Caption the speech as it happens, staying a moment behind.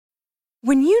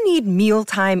When you need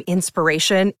mealtime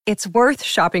inspiration, it's worth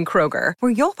shopping Kroger,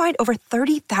 where you'll find over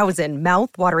 30,000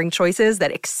 mouth-watering choices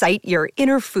that excite your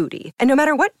inner foodie. And no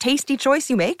matter what tasty choice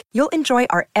you make, you'll enjoy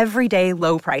our everyday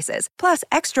low prices, plus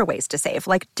extra ways to save,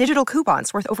 like digital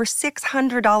coupons worth over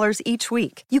 $600 each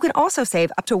week. You can also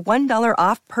save up to $1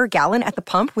 off per gallon at the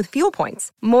pump with fuel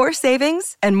points. More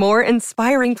savings and more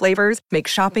inspiring flavors make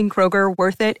shopping Kroger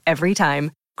worth it every time.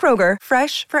 Kroger,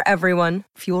 fresh for everyone.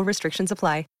 Fuel restrictions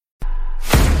apply.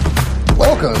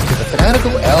 Welcome to the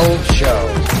Fanatical Elfz Show,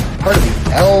 part of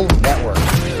the L Network.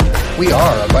 We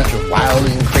are a bunch of wild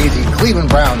and crazy Cleveland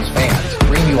Browns fans,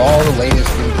 bringing you all the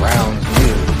latest in Browns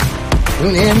news.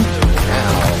 Tune in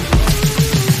now.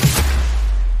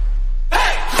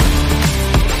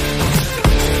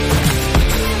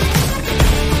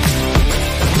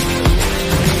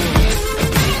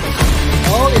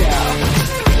 Oh yeah,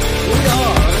 we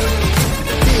are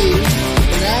the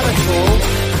Fanatical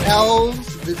Elfz.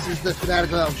 This is the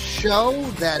Fanatical Elfz Show.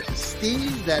 That is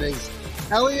Steve. That is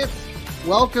Elliot.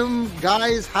 Welcome,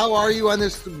 guys. How are you on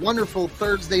this wonderful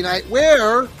Thursday night?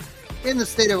 Where in the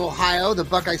state of Ohio, the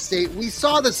Buckeye State, we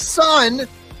saw the sun.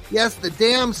 Yes, the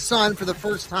damn sun for the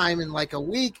first time in like a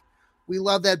week. We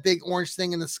love that big orange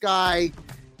thing in the sky,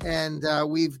 and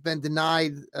we've been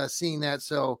denied seeing that.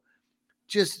 So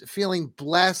just feeling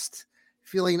blessed,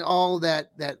 feeling all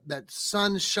that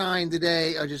sunshine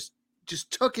today. I just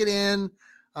took it in.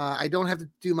 I don't have to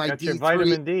do my D3. Your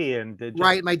vitamin D in, did you?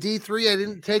 Right, my D3. I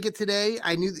didn't take it today.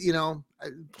 I knew,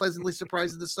 pleasantly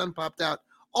surprised that the sun popped out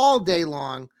all day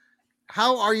long.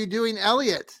 How are you doing,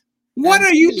 Elliot? What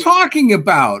are you talking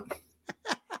about?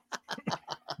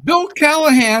 Bill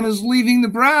Callahan is leaving the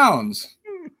Browns.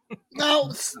 No,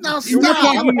 You're stop.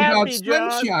 talking about Happy,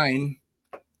 John. sunshine.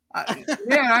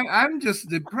 I'm just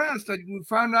depressed. We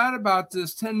found out about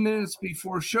this 10 minutes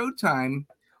before showtime.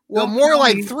 Well, Bill more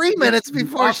like Callahan, 3 minutes the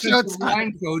before offensive showtime.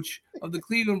 line coach of the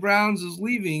Cleveland Browns is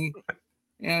leaving,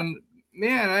 and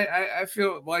man, I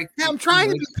feel like Yeah, I'm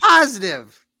trying to be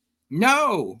positive.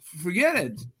 No, forget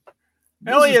it.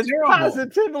 This Elliot's is terrible.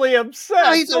 positively upset.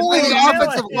 No, he's only the Really?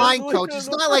 offensive He's line looking coach. It's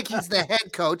not like he's the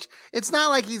head coach. It's not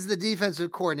like he's the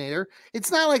defensive coordinator.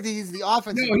 It's not like he's the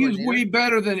offensive No, he's coordinator. way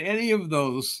better than any of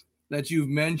those that you've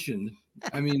mentioned.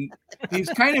 I mean, he's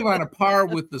kind of on a par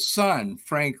with the Sun,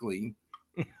 frankly.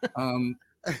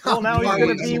 Well, now he's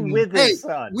going to be with Hey, his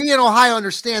son. we in Ohio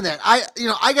understand that. I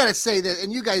got to say that,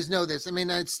 and you guys know this. I mean,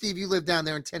 Steve, you live down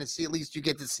there in Tennessee. At least you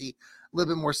get to see a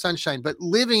little bit more sunshine. But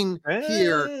living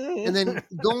here and then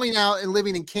going out and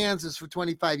living in Kansas for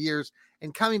 25 years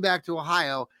and coming back to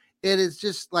Ohio, it is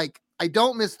just like, I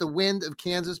don't miss the wind of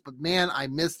Kansas, but man, I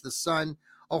miss the sun.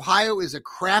 Ohio is a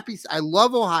crappy. I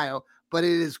love Ohio, but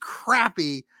it is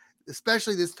crappy,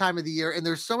 especially this time of the year. And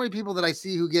there's so many people that I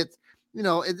see who get,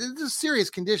 it's a serious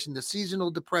condition, the seasonal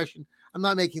depression. I'm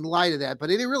not making light of that, but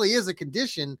it really is a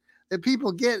condition that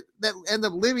people get that end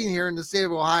up living here in the state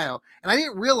of Ohio. And I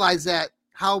didn't realize that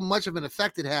how much of an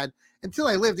effect it had until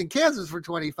I lived in Kansas for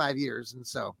 25 years. And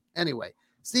so anyway,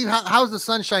 Steve, how's the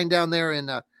sunshine down there in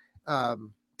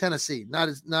Tennessee? Not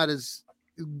as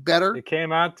better. It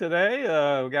came out today.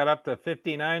 We got up to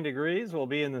 59 degrees. We'll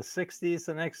be in the 60s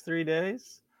the next 3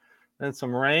 days. Then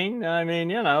some rain. I mean,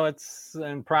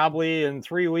 and probably in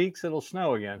 3 weeks it'll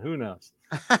snow again. Who knows?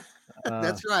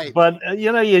 That's right. But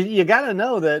you got to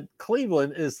know that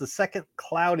Cleveland is the second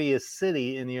cloudiest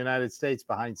city in the United States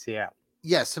behind Seattle.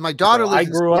 Yes, and my daughter lives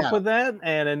I grew in up with that,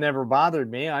 and it never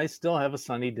bothered me. I still have a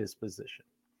sunny disposition.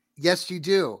 Yes, you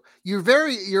do. You're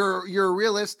a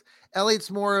realist.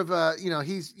 Elliot's more of a,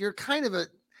 you're kind of a,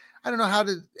 I don't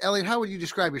know Elliot, how would you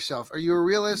describe yourself? Are you a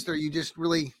realist or are you just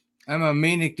really? I'm a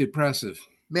manic depressive.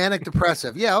 Manic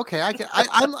depressive. Yeah. Okay.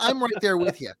 I'm right there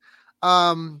with you.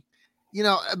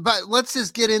 But let's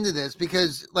just get into this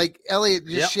because like Elliot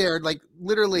just shared, like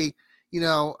literally,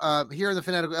 here in the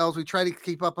Fanatical Elfz, we try to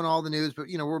keep up on all the news, but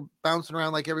we're bouncing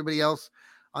around like everybody else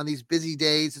on these busy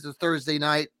days. It's a Thursday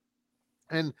night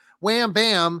and wham,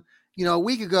 bam, a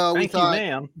week ago, we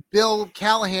thought Bill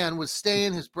Callahan was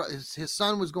staying. His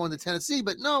son was going to Tennessee,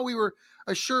 but no, we were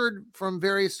assured from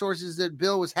various sources that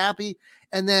Bill was happy.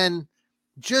 And then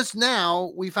just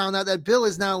now we found out that Bill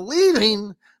is now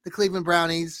leaving the Cleveland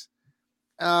Brownies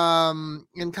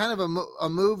in kind of a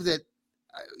move that,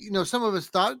 some of us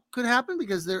thought could happen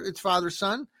because it's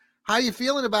father-son. How are you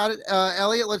feeling about it?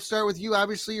 Elliot, let's start with you.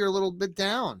 Obviously, you're a little bit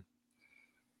down.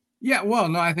 Yeah, well,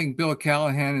 no, I think Bill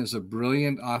Callahan is a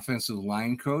brilliant offensive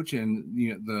line coach. And,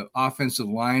 the offensive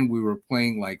line, we were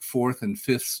playing like fourth and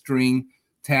fifth string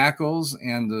tackles,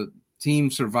 and the team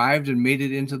survived and made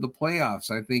it into the playoffs.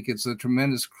 I think it's a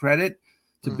tremendous credit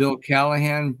to Bill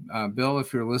Callahan. Bill,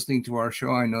 if you're listening to our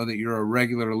show, I know that you're a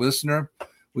regular listener.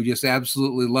 We just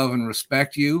absolutely love and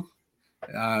respect you.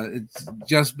 It's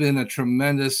just been a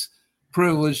tremendous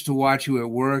privilege to watch you at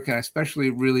work. I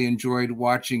especially really enjoyed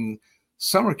watching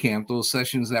summer camp, those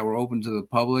sessions that were open to the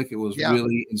public. It was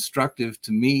really instructive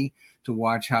to me to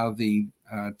watch how the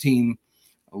team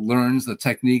learns the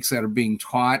techniques that are being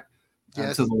taught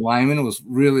to the linemen. It was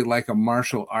really like a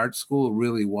martial arts school. It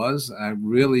really was. I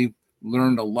really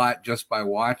learned a lot just by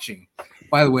watching.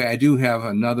 By the way, I do have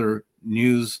another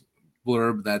news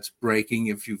blurb that's breaking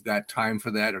if you've got time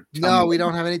for that. No, we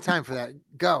don't have any time for that.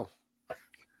 Go.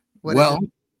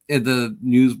 The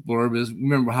news blurb is,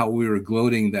 remember how we were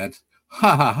gloating that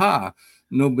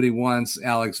nobody wants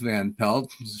Alex Van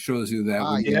Pelt. It shows you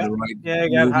that he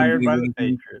got hired by the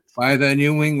Patriots. By the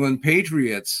New England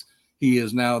Patriots. He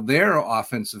is now their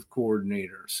offensive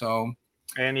coordinator.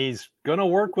 And he's going to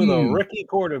work with a rookie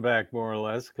quarterback, more or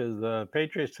less, because the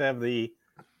Patriots have the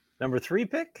number 3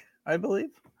 pick, I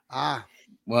believe.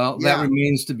 That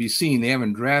remains to be seen. They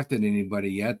haven't drafted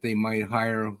anybody yet. They might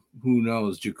hire, who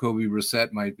knows, Jacoby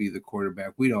Brissett might be the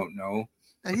quarterback. We don't know.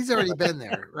 And he's already been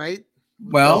there, right?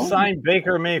 Well, signed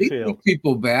Baker Mayfield.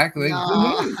 People back. There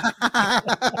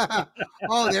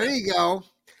you go.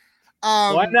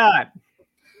 Why not?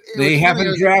 They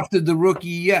haven't drafted the rookie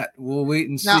yet. We'll wait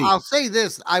and see. Now, I'll say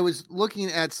this. I was looking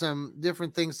at some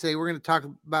different things today. We're going to talk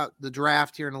about the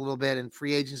draft here in a little bit and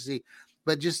free agency.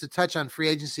 But just to touch on free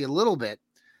agency a little bit,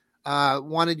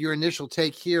 wanted your initial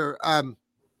take here.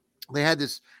 They had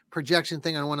this projection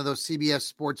thing on one of those CBS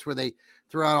Sports where they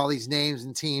threw out all these names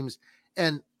and teams.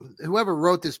 And whoever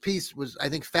wrote this piece was, I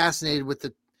think, fascinated with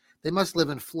they must live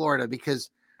in Florida because,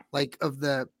 like, of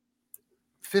the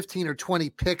 15 or 20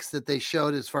 picks that they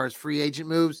showed as far as free agent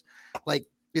moves, like,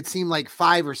 it seemed like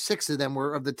 5 or 6 of them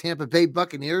were of the Tampa Bay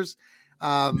Buccaneers.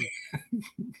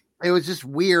 It was just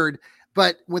weird.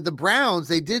 But with the Browns,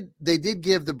 they did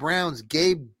give the Browns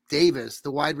Gabe Davis,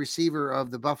 the wide receiver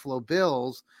of the Buffalo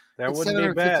Bills. That wouldn't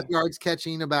be bad. Yards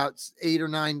catching, about 8 or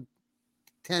 9,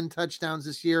 10 touchdowns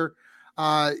this year.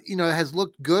 It has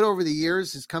looked good over the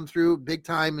years. Has come through big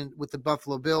time with the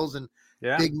Buffalo Bills and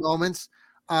big moments.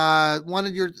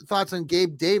 Wanted your thoughts on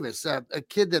Gabe Davis, a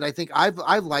kid that I think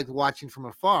I've liked watching from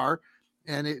afar.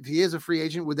 And if he is a free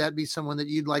agent, would that be someone that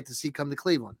you'd like to see come to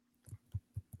Cleveland?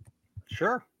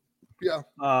 Sure. Yeah.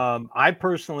 I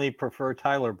personally prefer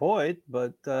Tyler Boyd,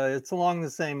 but it's along the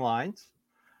same lines.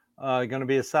 Going to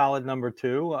be a solid number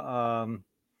 2.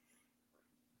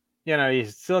 You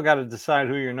still got to decide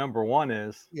who your number 1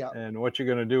 is and what you're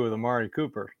going to do with Amari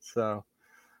Cooper. So,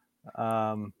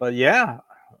 but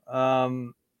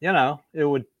it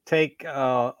would take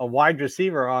a wide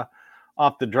receiver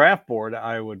off the draft board,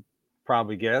 I would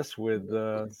probably guess, with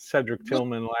Cedric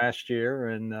Tillman last year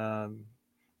and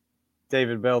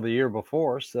David Bell the year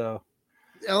before. So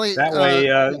Elliot,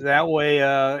 that way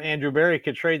Andrew Berry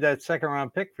could trade that 2nd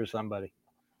round pick for somebody.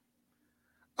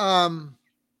 Any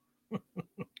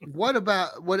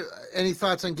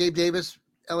thoughts on Gabe Davis,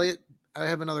 Elliot? I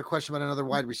have another question about another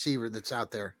wide receiver that's out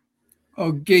there.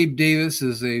 Oh, Gabe Davis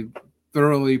is a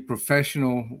thoroughly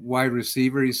professional wide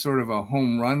receiver. He's sort of a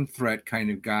home run threat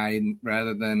kind of guy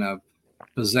rather than a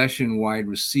possession wide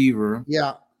receiver.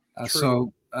 Yeah.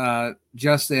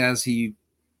 Just as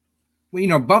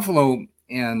Buffalo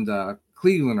and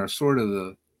Cleveland are sort of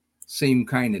the same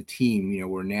kind of team.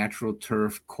 We're natural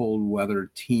turf, cold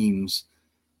weather teams.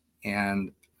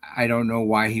 And I don't know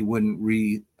why he wouldn't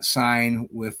re-sign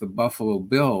with the Buffalo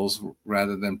Bills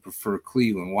rather than prefer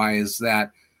Cleveland. Why is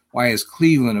that? Why is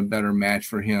Cleveland a better match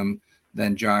for him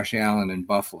than Josh Allen in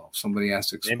Buffalo? Somebody has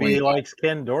to explain. Maybe he likes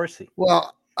Ken Dorsey.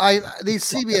 Well, these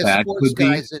CBS Sports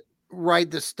guys that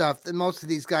write this stuff, and most of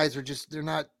these guys are they're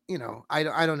not, I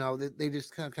don't know. They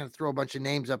just kind of throw a bunch of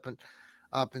names up and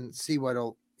see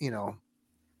what'll,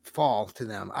 fall to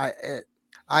them. I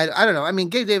don't know. I mean,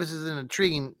 Gabe Davis is an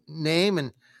intriguing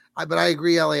name, but I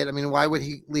agree, Elliot. I mean, why would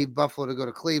he leave Buffalo to go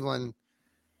to Cleveland?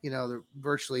 They're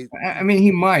virtually. I mean,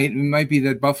 he might. It might be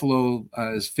that Buffalo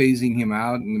is phasing him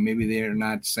out, and maybe they're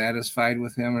not satisfied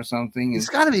with him or something. He's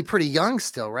got to be pretty young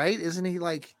still, right? Isn't he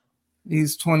like?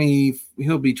 He's 20.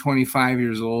 He'll be 25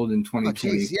 years old in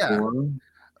 2024.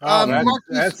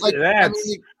 That's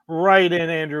right in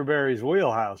Andrew Berry's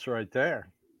wheelhouse, right there.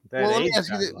 Let me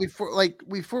ask you this,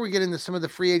 before we get into some of the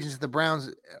free agents that the Browns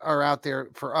are out there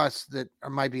for us that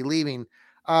might be leaving.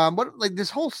 This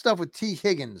whole stuff with T.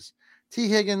 Higgins.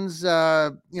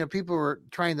 People were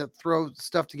trying to throw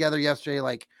stuff together yesterday.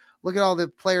 Like, look at all the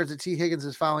players that T. Higgins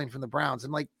is following from the Browns.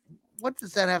 I'm like, what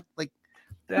does that have? Like,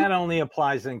 that only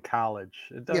applies in college.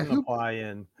 It doesn't who- apply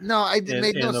in. No, it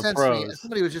made no the sense pros. to me.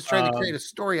 Somebody was just trying to create a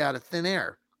story out of thin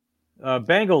air.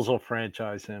 Bengals will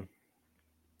franchise him.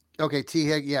 Okay, T.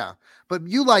 Hig, yeah. But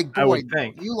you like I would Boyd.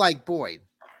 think. You like Boyd.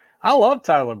 I love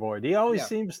Tyler Boyd. He always Yeah.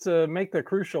 seems to make the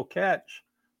crucial catch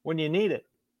when you need it.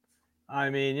 I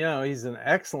mean, he's an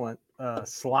excellent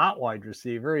slot wide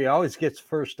receiver. He always gets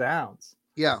first downs.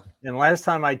 Yeah. And last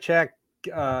time I checked,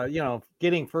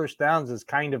 getting first downs is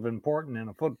kind of important in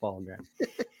a football game.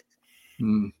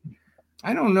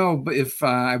 I don't know, but if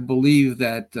I believe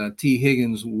that T.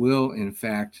 Higgins will, in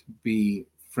fact, be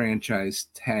franchise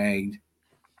tagged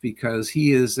because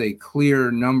he is a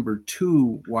clear number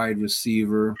 2 wide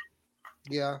receiver.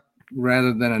 Yeah.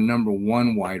 Rather than a number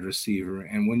 1 wide receiver.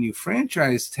 And when you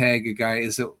franchise tag a guy,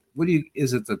 is it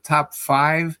the top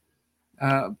 5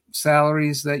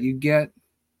 salaries that you get?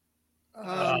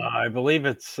 I believe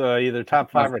it's either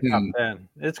top 5 or top 10.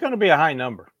 It's going to be a high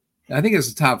number. I think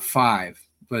it's the top 5,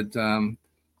 but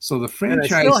so the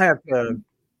franchise. And I still have to.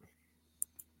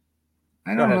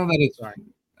 I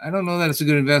don't know that it's a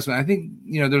good investment. I think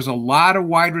there's a lot of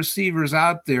wide receivers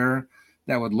out there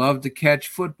that would love to catch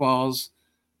footballs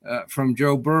from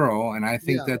Joe Burrow, and I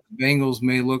think that the Bengals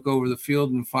may look over the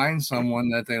field and find someone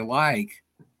that they like.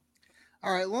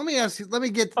 All right, let me ask you.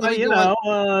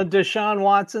 Deshaun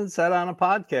Watson said on a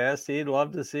podcast he'd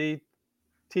love to see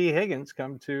T. Higgins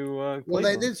come to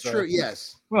Cleveland. That's true.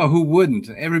 Yes. Well, who wouldn't?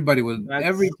 Everybody would.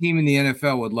 Every team in the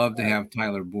NFL would love to have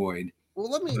Tyler Boyd. Well,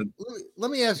 let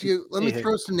me ask you. Let me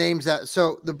throw some names out.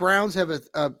 So the Browns have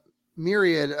a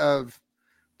myriad of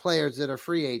players that are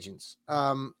free agents.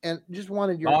 And just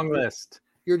wanted your long list.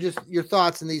 Your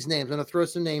thoughts on these names. I'm going to throw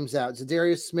some names out.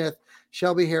 Zadarius Smith,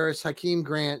 Shelby Harris, Hakeem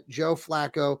Grant, Joe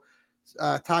Flacco,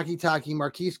 Taki,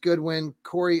 Marquise Goodwin,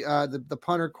 Corey, the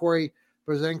punter Corey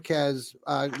Bozenquez,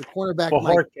 the cornerback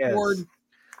Mike Ford,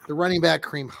 the running back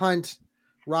Kareem Hunt,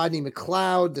 Rodney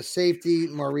McLeod, the safety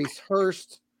Maurice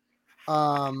Hurst.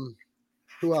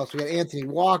 Who else? We got Anthony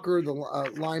Walker, the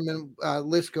lineman.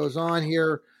 List goes on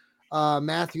here.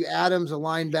 Matthew Adams, a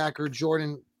linebacker,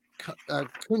 Jordan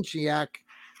Kunchiak,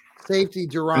 safety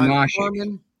Duron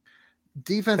Harmon,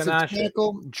 defensive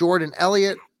tackle Jordan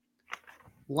Elliott,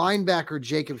 linebacker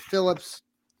Jacob Phillips,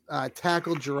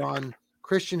 tackle Jerron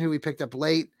Christian, who we picked up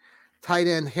late, tight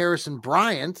end Harrison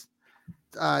Bryant,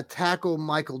 tackle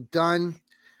Michael Dunn,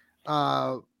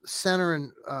 center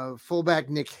and fullback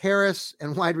Nick Harris,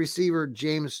 and wide receiver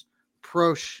James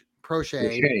Prochet.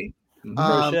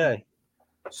 Prochet.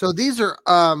 So these are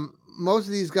most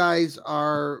of these guys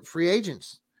are free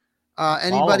agents.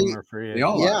 Anybody? All of them are free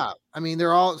agents. Yeah, I mean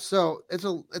they're all. So it's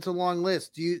a long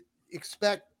list. Do you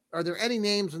expect? Are there any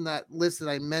names in that list that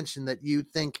I mentioned that you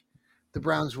think the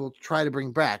Browns will try to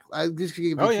bring back? I just give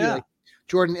you a few, like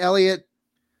Jordan Elliott,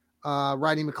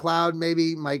 Rodney McLeod,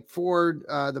 maybe Mike Ford,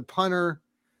 the punter,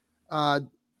 Taki.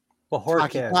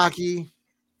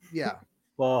 Yeah.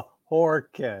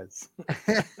 Bajorquez.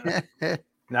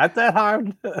 Not that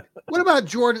hard. What about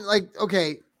Jordan? Like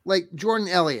Jordan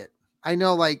Elliott. I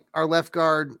know, like our left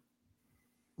guard,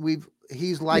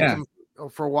 he's liked him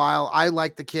for a while. I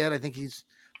like the kid. I think he's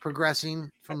progressing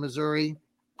from Missouri.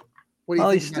 What do you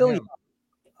think? He's still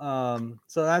young.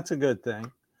 So that's a good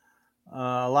thing.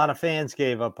 A lot of fans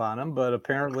gave up on him, but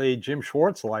apparently Jim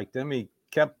Schwartz liked him. He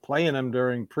kept playing him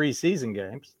during preseason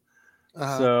games.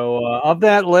 So of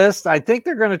that list, I think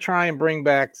they're going to try and bring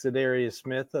back Zadarius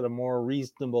Smith at a more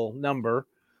reasonable number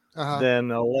than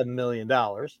 $11 million.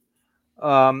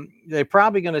 They're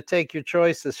probably going to take your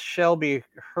choice as Shelby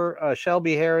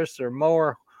Harris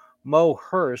or Mo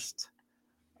Hurst.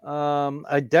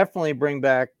 I definitely bring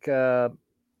back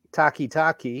Taki,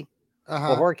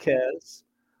 Bajorquez,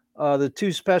 the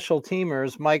two special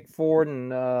teamers, Mike Ford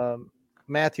and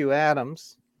Matthew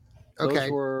Adams. Those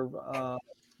were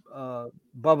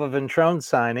Bubba Ventrone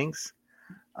signings.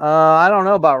 I don't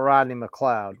know about Rodney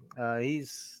McLeod.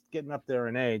 He's getting up there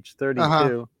in age,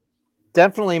 32.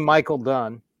 Definitely Michael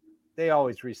Dunn. They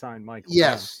always re-sign Michael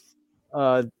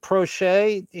Dunn.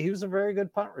 Prochet, he was a very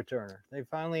good punt returner. They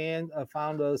finally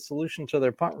found a solution to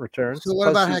their punt returns. So what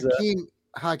about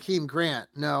Hakeem Grant?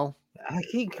 No.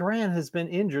 Hakeem Grant has been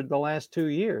injured the last 2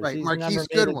 years. Right. He's Marquise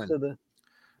Goodwin.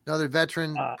 Another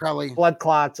veteran, probably. Blood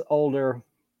clots, older.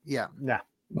 Yeah. Nah.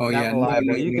 Oh, yeah. No.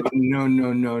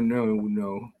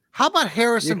 How about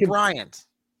Harrison Bryant?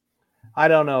 I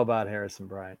don't know about Harrison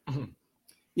Bryant.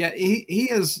 Yeah, he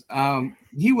is.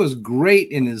 He was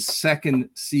great in his second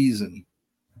season,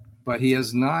 but he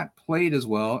has not played as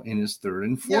well in his third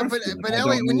and fourth. Yeah, but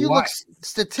Elliot, when you look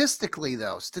statistically,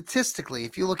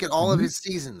 if you look at all of his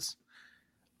seasons,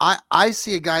 I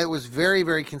see a guy that was very,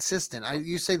 very consistent.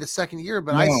 You say the second year,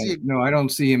 but I don't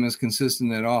see him as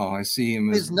consistent at all. I see him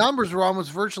his numbers were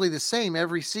almost virtually the same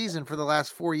every season for the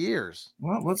last 4 years.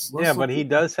 Well, let's but he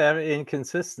does have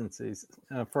inconsistencies.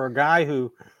 For a guy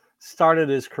who started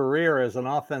his career as an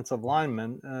offensive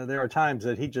lineman, there are times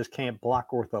that he just can't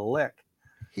block worth a lick.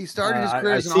 He started his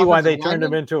career as an offensive lineman. I see why they turned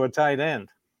him into a tight end.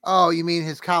 Oh, you mean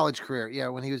his college career? Yeah,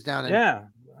 when he was down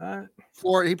in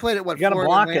Florida. He played at what? You got to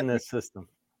block Atlantic? In this system.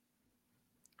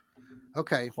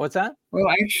 Okay. What's that? Well,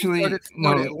 actually,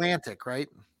 Florida Atlantic, right?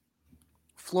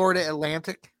 Florida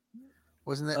Atlantic,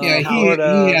 wasn't that? Yeah,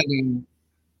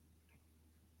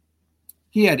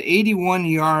 he had 81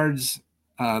 yards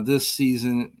this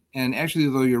season, and actually,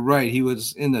 though you're right, he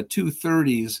was in the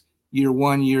 230s year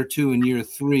 1, year 2, and year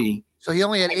 3. So he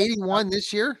only had 81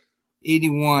 this year.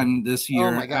 81 this year.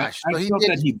 Oh my gosh! I felt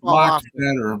that he blocked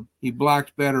better. He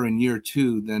blocked better in year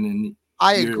 2 than in.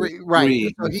 I agree.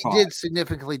 Right. So he did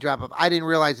significantly drop off. I didn't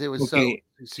realize it was so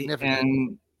significant.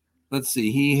 And let's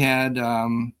see. He had,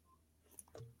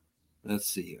 let's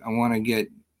see. I want to get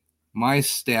my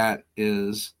stat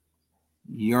is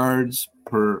yards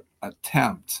per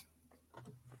attempt.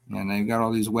 And I've got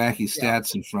all these wacky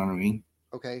stats in front of me.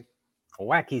 Okay. A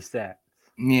wacky stat.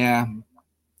 Yeah.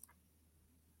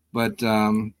 But,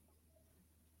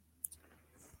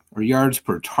 or yards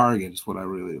per target is what I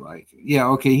really like. Yeah,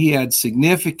 okay. He had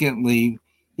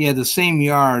the same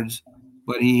yards,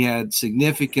 but he had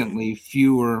significantly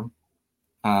fewer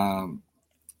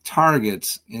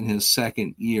targets in his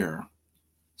second year.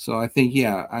 So I think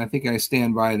I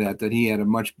stand by that he had a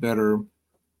much better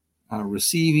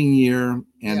receiving year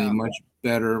and a much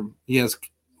better, his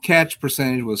catch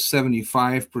percentage was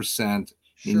 75%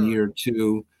 in year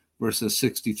 2 versus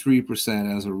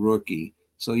 63% as a rookie.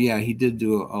 So, yeah, he did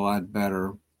do a lot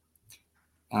better.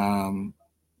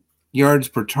 Yards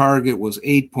per target was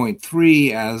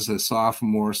 8.3 as a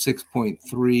sophomore,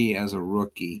 6.3 as a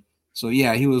rookie. So,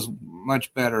 yeah, he was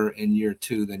much better in year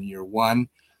 2 than year 1.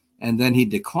 And then he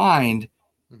declined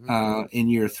in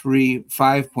year 3,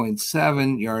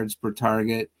 5.7 yards per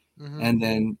target. Mm-hmm. And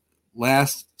then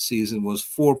last season was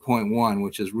 4.1,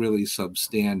 which is really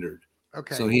substandard.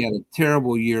 Okay. So he had a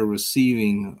terrible year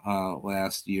receiving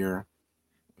last year.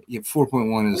 Yeah,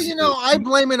 4.1 is. Well, I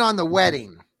blame it on the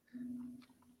wedding.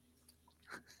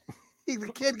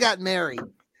 The kid got married.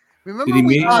 Remember did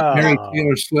he marry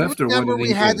Taylor Swift, or what? Remember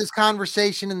we had this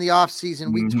conversation in the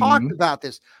offseason. We talked about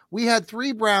this. We had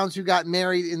 3 Browns who got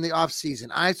married in the offseason.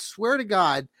 I swear to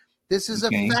God, this is a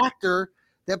factor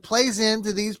that plays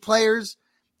into these players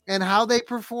and how they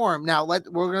perform. Now, we're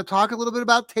going to talk a little bit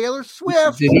about Taylor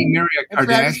Swift. Did he marry a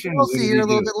Kardashian? We'll see here a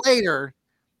little bit later.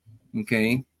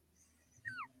 Okay.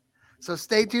 So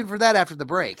stay tuned for that after the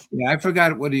break. Yeah, I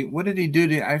forgot what did he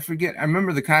do I forget. I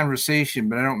remember the conversation,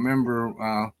 but I don't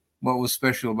remember what was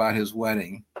special about his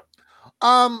wedding.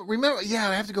 Remember,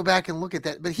 I have to go back and look at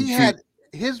that. But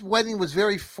his wedding was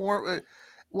very formal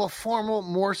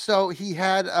more so. He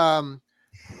had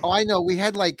I know, we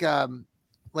had like the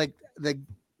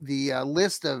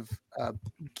list of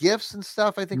gifts and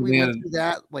stuff. I think we went through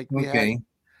that. We had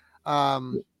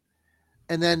and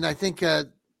then I think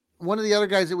one of the other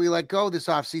guys that we let go this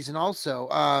offseason also,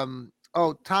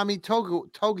 Tommy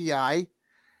Togiai,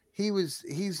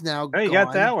 he's now gone. You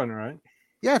got that one right.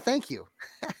 Yeah, thank you.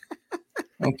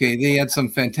 Okay, they had some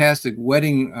fantastic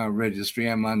wedding registry.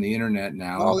 I'm on the internet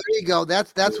now. Oh, there you go.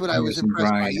 That's what I was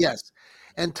impressed by. Yes.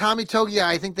 And Tommy Togiai,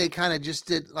 I think they kind of just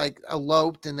did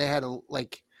eloped, and they had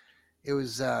it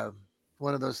was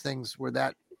one of those things where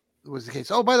that was the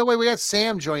case. Oh, by the way, we got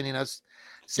Sam joining us.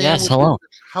 Sam, yes, hello.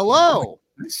 Hello.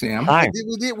 Sam. Hi.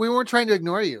 We weren't trying to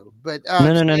ignore you, but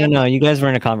no. You guys were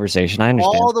in a conversation. I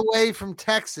understand. All the way from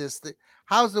Texas.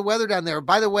 How's the weather down there?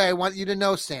 By the way, I want you to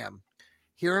know, Sam,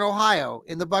 here in Ohio,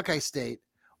 in the Buckeye State,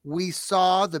 we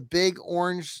saw the big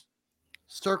orange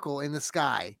circle in the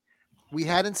sky. We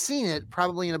hadn't seen it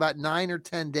probably in about 9 or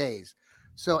 10 days.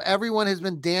 So everyone has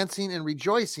been dancing and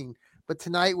rejoicing, but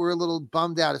tonight we're a little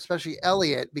bummed out, especially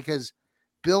Elliot, because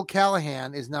Bill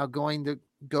Callahan is now going to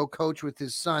go coach with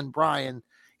his son, Brian,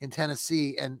 in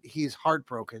Tennessee, and he's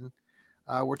heartbroken.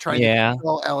 We're trying to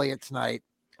control Elliot tonight.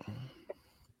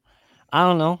 I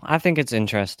don't know. I think it's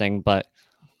interesting, but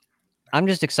I'm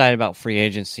just excited about free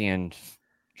agency and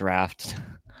draft.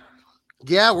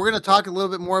 Yeah, we're going to talk a little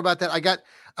bit more about that. I got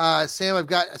Sam,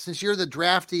 since you're the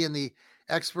drafty and the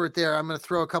expert there, I'm going to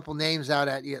throw a couple names out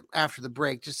at you after the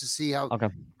break just to see how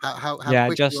quick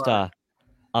just you are.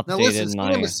 Updated now listen,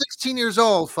 Sam is 16 years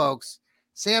old, folks.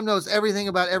 Sam knows everything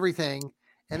about everything.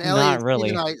 And Elliot, not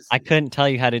really. I couldn't tell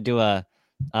you how to do a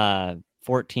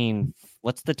 14.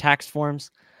 What's the tax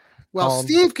forms? Well, called?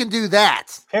 Steve can do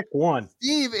that. Pick one.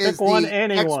 Steve is one, the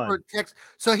anyone. expert.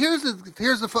 So here's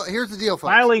the deal,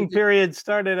 folks. Filing period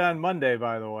started on Monday,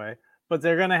 by the way, but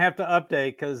they're going to have to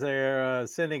update because they're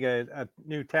sending a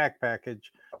new tax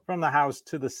package from the House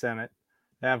to the Senate.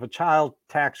 They have a child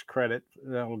tax credit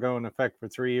that will go in effect for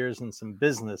 3 years and some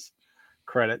business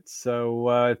credits. So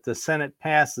if the Senate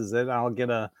passes it, I'll get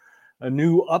a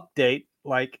new update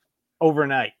like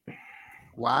overnight.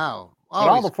 Wow. But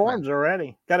all the forms are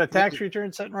ready. Got a tax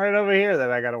return sitting right over here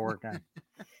that I got to work on.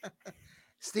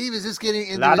 Steve is just getting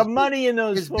into a lot of money in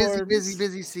those forms.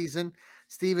 busy season.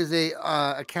 Steve is a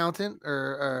accountant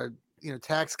or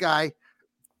tax guy.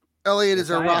 Elliot is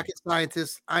a rocket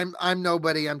scientist. I'm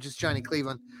nobody. I'm just Johnny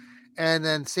Cleveland. And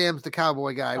then Sam's the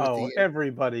cowboy guy.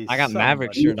 Everybody. I got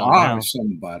Mavericks shirt on now.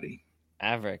 Somebody.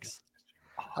 Mavericks.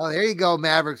 Oh, there you go,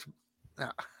 Mavericks.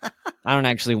 I don't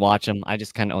actually watch them. I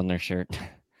just kind of own their shirt.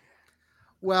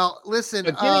 Well, listen.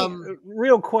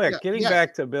 Real quick, getting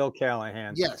back to Bill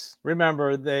Callahan. Yes.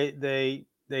 Remember, they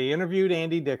interviewed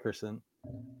Andy Dickerson,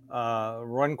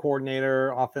 run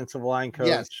coordinator, offensive line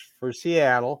coach for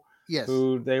Seattle. Yes.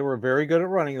 Who they were very good at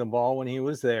running the ball when he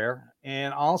was there,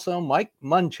 and also Mike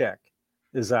Munchak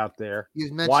is out there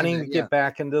wanting to get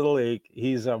back into the league.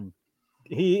 He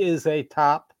is a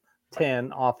top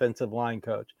 10 offensive line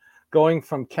coach. Going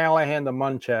from Callahan to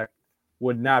Munchak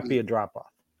would not be a drop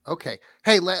off. Okay.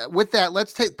 Hey, with that,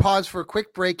 let's pause for a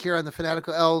quick break here on the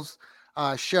Fanatical Elfz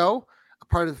Show, a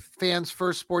part of Fans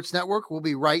First Sports Network. We'll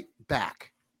be right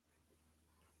back.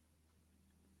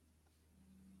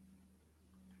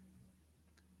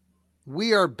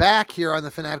 We are back here on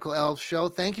the Fanatical Elfz Show.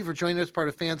 Thank you for joining us, part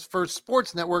of Fans First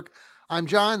Sports Network. I'm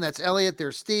John. That's Elliot.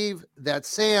 There's Steve. That's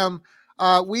Sam.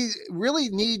 We really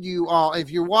need you all.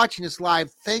 If you're watching us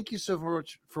live, thank you so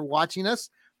much for watching us.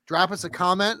 Drop us a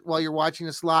comment while you're watching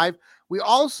us live. We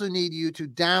also need you to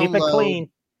download. Keep it clean.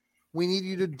 We need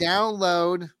you to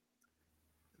download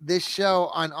this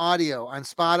show on audio, on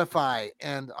Spotify,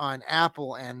 and on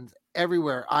Apple, and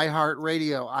everywhere.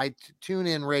 iHeartRadio,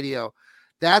 TuneIn Radio.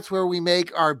 That's where we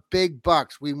make our big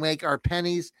bucks. We make our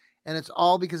pennies, and it's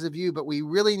all because of you. But we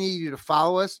really need you to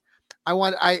follow us.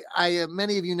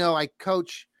 Many of you know I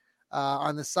coach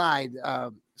on the side,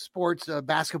 sports,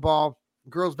 basketball,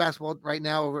 girls basketball right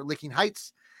now over at Licking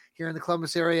Heights here in the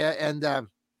Columbus area, and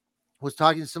was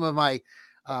talking to some of my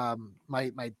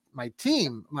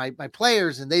team, my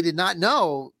players, and they did not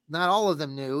know. Not all of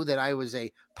them knew that I was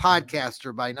a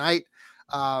podcaster by night.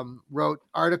 Wrote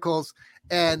articles,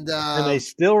 and they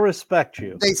still respect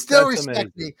you. They still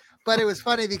respect me. But it was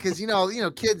funny because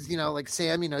kids, like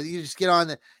Sam, you just get on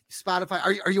the Spotify.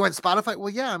 Are you on Spotify?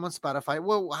 Well, yeah, I'm on Spotify.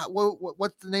 Well,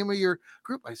 what's the name of your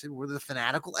group? I said, we're the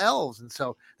Fanatical Elfz. And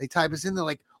so they type us in. They're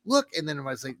like, look, and then I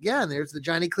was like, yeah, and there's the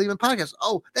Johnny Cleveland podcast.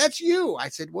 Oh, that's you. I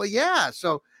said, well, yeah.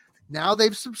 So now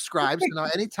they've subscribed. So now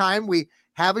anytime we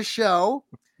have a show,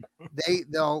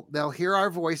 they'll hear our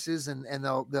voices and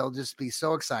they'll just be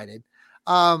so excited.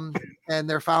 And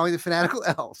they're following the Fanatical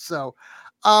Elfz. So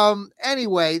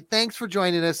anyway, thanks for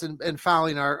joining us and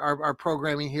following our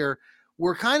programming here.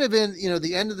 We're kind of in,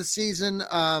 the end of the season,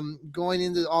 going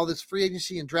into all this free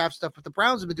agency and draft stuff, but the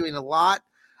Browns have been doing a lot.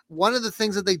 One of the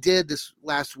things that they did this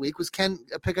last week was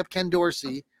pick up Ken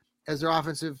Dorsey as their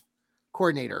offensive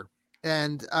coordinator.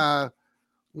 And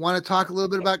want to talk a little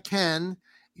bit about Ken,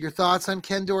 your thoughts on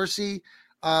Ken Dorsey.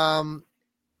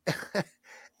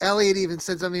 Elliot even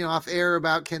said something off air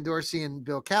about Ken Dorsey and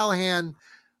Bill Callahan,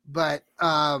 but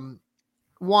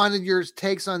wanted your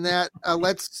takes on that.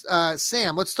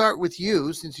 Sam, let's start with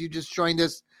you since you just joined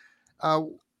us.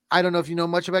 I don't know if you know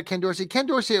much about Ken Dorsey. Ken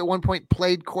Dorsey at one point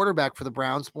played quarterback for the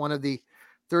Browns, one of the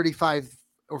 35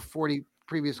 or 40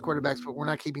 previous quarterbacks, but we're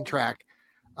not keeping track.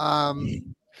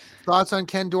 Thoughts on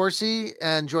Ken Dorsey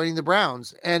and joining the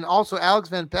Browns? And also Alex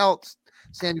Van Pelt,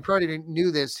 Sam, you probably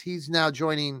knew this. He's now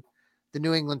joining the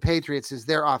New England Patriots as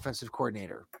their offensive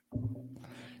coordinator.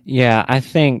 Yeah, I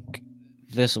think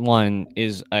this one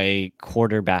is a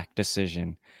quarterback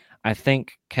decision. I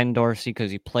think Ken Dorsey,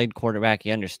 because he played quarterback,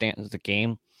 he understands the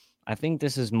game. I think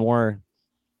this is more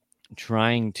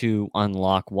trying to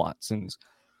unlock Watson's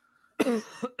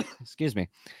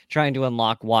trying to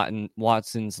unlock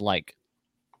Watson's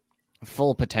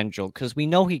full potential, because we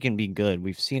know he can be good.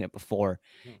 We've seen it before.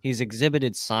 He's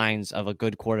exhibited signs of a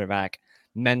good quarterback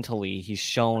mentally. He's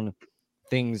shown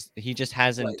things. He just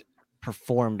hasn't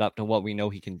performed up to what we know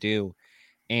he can do.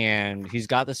 And he's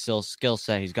got the skill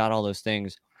set. He's got all those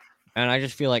things. And I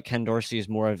just feel like Ken Dorsey is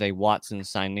more of a Watson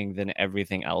signing than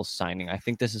everything else signing. I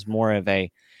think this is more of a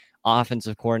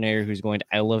offensive coordinator who's going to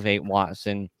elevate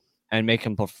Watson and make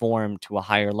him perform to a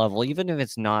higher level, even if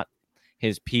it's not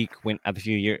his peak when a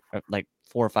few years, like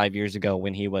 4 or 5 years ago,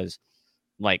 when he was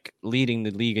like leading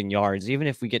the league in yards. Even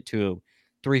if we get to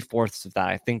 3/4 of that,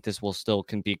 I think this will still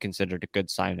can be considered a good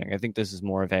signing. I think this is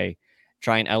more of a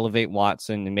try and elevate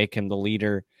Watson and make him the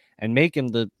leader and make him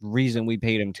the reason we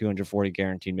paid him $240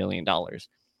 guaranteed $1 million.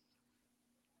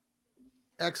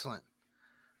 Excellent.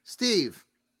 Steve.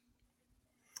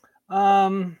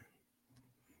 I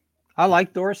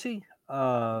like Dorsey.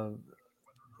 I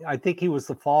think he was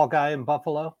the fall guy in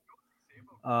Buffalo.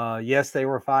 Yes, they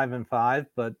were 5-5,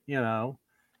 but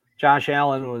Josh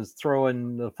Allen was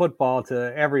throwing the football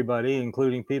to everybody,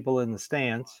 including people in the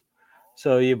stands.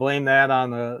 So you blame that on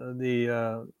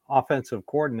the offensive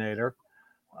coordinator.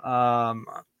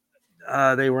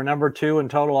 They were number 2 in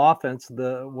total offense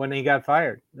when he got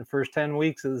fired the first 10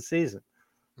 weeks of the season.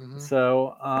 Mm-hmm.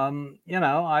 So,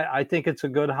 I think it's a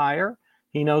good hire.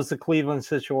 He knows the Cleveland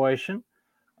situation.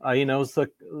 He knows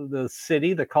the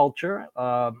city, the culture.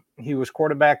 He was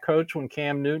quarterback coach when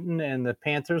Cam Newton and the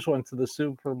Panthers went to the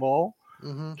Super Bowl.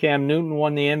 Mm-hmm. Cam Newton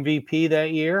won the MVP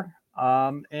that year.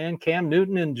 And Cam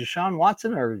Newton and Deshaun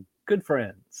Watson are good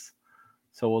friends.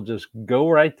 So we'll just go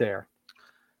right there.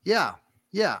 Yeah.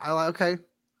 Okay.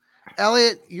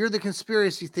 Elliot, you're the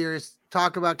conspiracy theorist.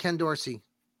 Talk about Ken Dorsey.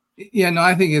 Yeah, no,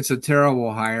 I think it's a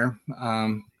terrible hire.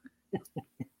 And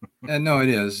no, it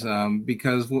is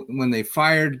because when they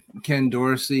fired Ken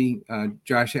Dorsey,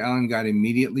 Josh Allen got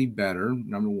immediately better,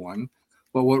 number one.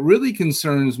 But what really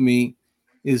concerns me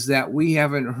is that we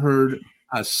haven't heard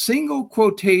a single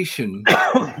quote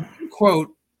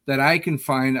that I can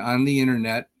find on the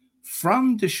internet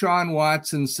from Deshaun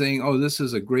Watson saying, "Oh, this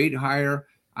is a great hire.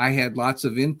 I had lots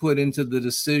of input into the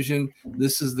decision.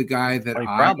 This is the guy that I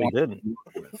probably didn't."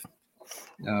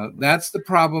 That's the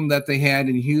problem that they had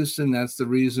in Houston. That's the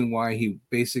reason why he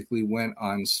basically went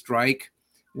on strike,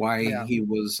 why he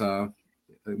wound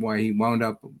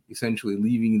up essentially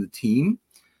leaving the team.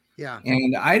 Yeah.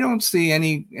 And I don't see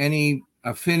any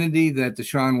affinity that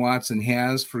Deshaun Watson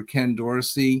has for Ken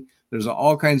Dorsey. There's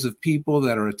all kinds of people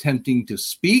that are attempting to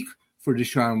speak for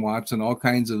Deshaun Watson, all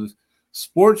kinds of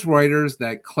sports writers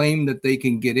that claim that they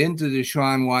can get into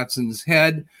Deshaun Watson's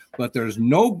head, but there's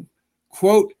no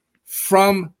quote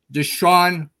from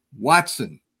Deshaun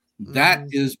Watson. That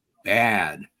is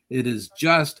bad. It is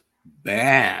just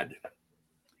bad.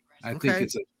 I think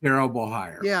it's a terrible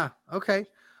hire. Yeah. Okay.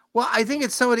 Well, I think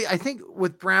it's somebody, I think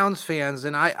with Browns fans,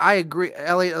 and I agree,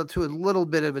 Elliot, to a little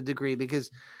bit of a degree,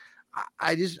 because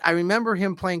I remember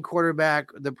him playing quarterback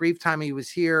the brief time he was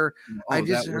here. That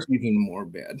was even more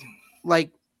bad.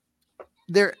 Like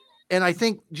there, and I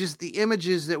think just the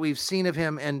images that we've seen of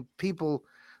him and people,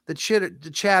 the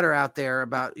chatter out there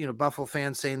about, Buffalo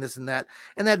fans saying this and that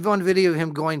one video of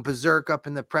him going berserk up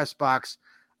in the press box.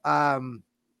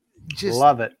 Just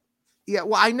love it. Yeah.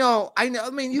 Well, I know. I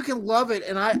mean, you can love it.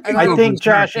 And I think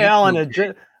Josh Allen had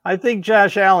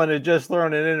just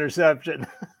thrown an interception.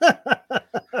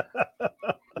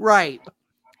 Right.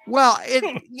 Well,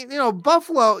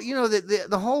 Buffalo,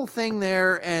 the whole thing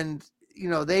there, and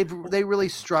they really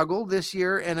struggled this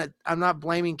year, and I'm not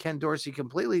blaming Ken Dorsey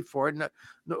completely for it. No,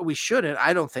 we shouldn't,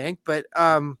 I don't think, but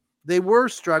they were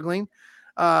struggling.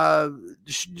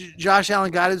 Josh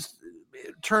Allen got his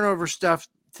turnover stuff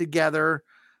together,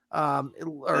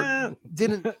 or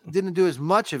didn't do as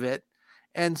much of it,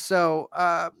 and so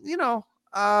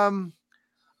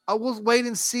we'll wait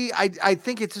and see. I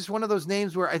think it's just one of those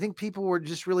names where I think people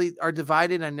are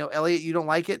divided. I know, Elliot, you don't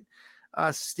like it.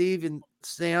 Steve and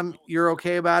Sam, you're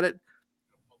okay about it.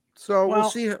 So we'll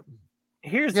see.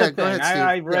 Here's the thing.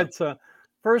 I read some.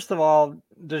 First of all,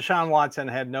 Deshaun Watson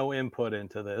had no input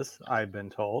into this, I've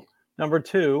been told. Number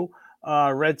two,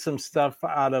 read some stuff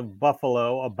out of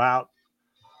Buffalo about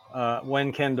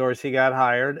when Ken Dorsey got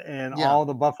hired, and all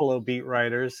the Buffalo beat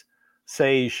writers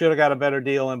say he should have got a better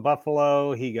deal in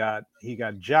Buffalo. He got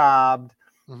jobbed.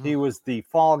 Mm-hmm. He was the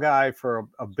fall guy for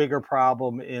a bigger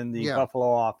problem in the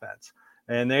Buffalo offense.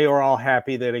 And they were all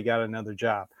happy that he got another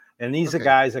job. And these are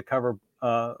guys that cover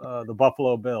the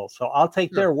Buffalo Bills. So I'll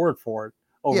take their word for it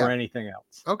over anything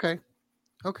else. Okay.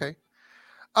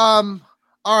 All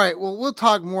right. Well, we'll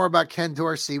talk more about Ken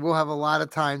Dorsey. We'll have a lot of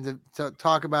time to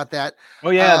talk about that. Oh,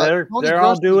 yeah. They're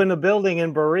all due in the building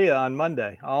in Berea on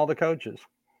Monday, all the coaches.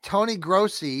 Tony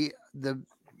Grossi, the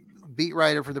beat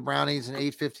writer for the Brownies and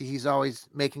 850, he's always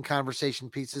making conversation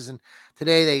pieces. And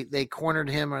today they cornered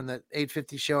him on the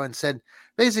 850 show and said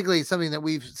basically something that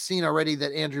we've seen already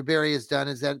that Andrew Berry has done,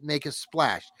 is that make a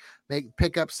splash,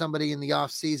 pick up somebody in the off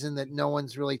season that no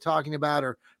one's really talking about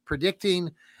or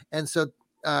predicting. And so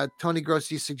Tony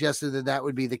Grossi suggested that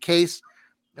would be the case.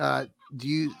 Do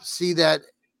you see that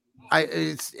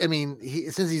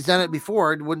since he's done it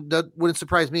before, it wouldn't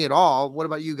surprise me at all. What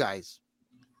about you guys?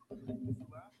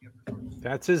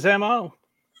 That's his MO.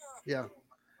 Yeah.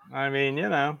 I mean,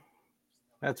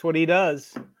 that's what he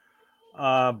does.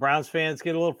 Browns fans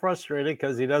get a little frustrated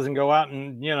because he doesn't go out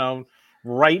and,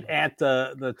 right at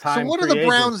the time. So what do the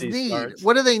Browns need? Starts.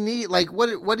 What do they need? Like,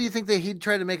 what do you think he'd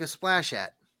try to make a splash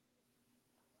at?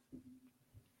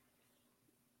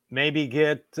 Maybe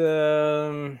get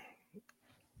a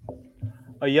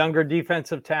younger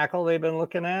defensive tackle they've been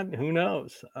looking at. Who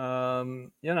knows?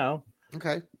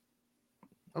 Okay.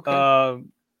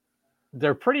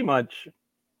 They're pretty much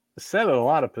set at a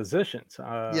lot of positions.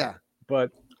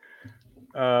 But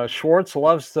Schwartz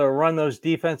loves to run those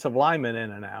defensive linemen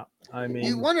in and out. I mean,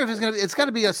 you wonder if it's got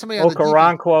to be somebody.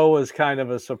 Okoronkwo was kind of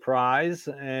a surprise,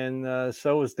 and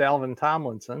so was Dalvin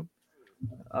Tomlinson.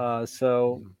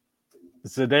 So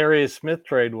Zadarius Smith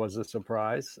trade was a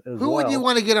surprise as Who would you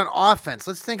want to get on offense?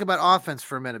 Let's think about offense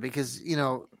for a minute, because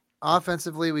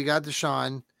offensively we got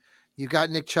Deshaun, you've got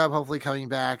Nick Chubb hopefully coming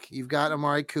back, you've got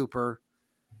Amari Cooper.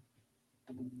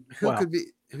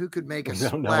 Who could make a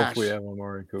splash? I don't know if we have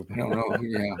Amari Cooper. I don't know.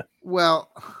 Yeah. Well,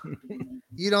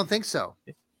 you don't think so?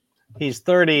 He's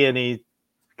 30 and he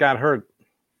got hurt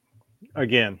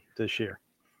again this year.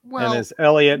 Well, and as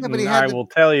Elliot and I will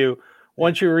tell you,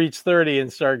 once you reach 30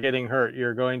 and start getting hurt,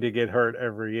 you're going to get hurt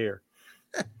every year.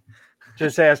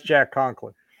 Just ask Jack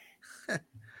Conklin.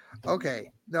 Okay.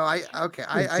 No, I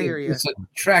hear you. It's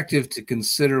attractive to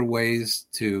consider ways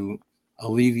to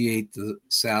alleviate the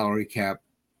salary cap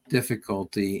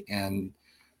difficulty, and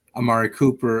Amari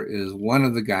Cooper is one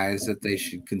of the guys that they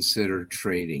should consider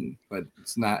trading, but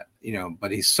it's not,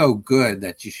 but he's so good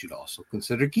that you should also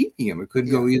consider keeping him. It could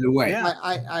go either way.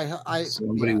 Yeah.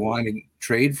 Somebody want to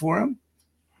trade for him?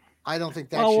 I don't think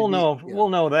that. We'll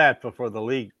know that before the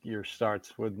league year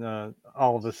starts. With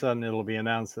all of a sudden it'll be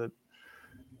announced that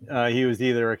he was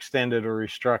either extended or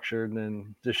restructured,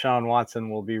 and Deshaun Watson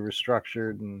will be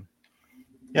restructured, and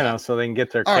so they can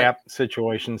get their cap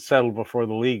situation settled before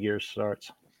the league year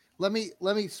starts. Let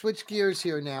me switch gears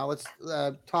here now. Let's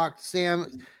talk,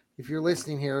 Sam, if you're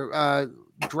listening here,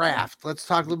 draft. Let's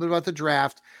talk a little bit about the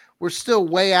draft. We're still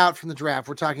way out from the draft.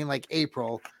 We're talking like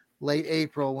late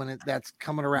April when that's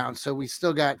coming around. So we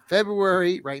still got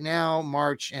February right now,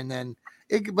 March, and then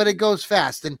but it goes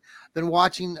fast. And been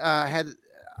watching, they had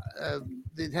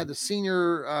the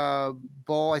Senior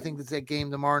Bowl. I think that's that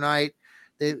game tomorrow night.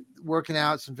 They're working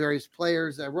out some various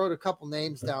players. I wrote a couple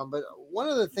names down, but one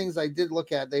of the things I did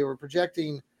look at, they were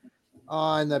projecting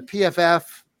on the PFF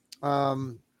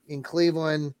in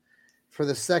Cleveland for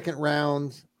the second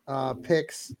round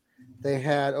picks. They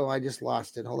had, I just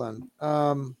lost it. Hold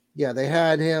on. They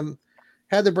had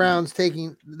the Browns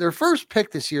taking their first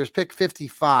pick this year is pick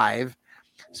 55.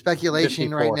 Speculation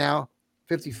 54. Right now,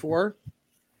 54.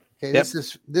 Okay, yep.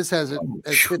 This has it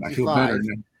as 55.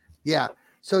 Yeah.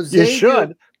 So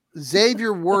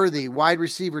Xavier Worthy, wide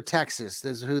receiver, Texas.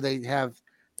 This is who they have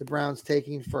the Browns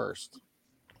taking first.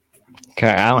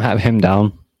 Okay, I don't have him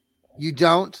down. You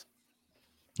don't?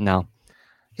 No.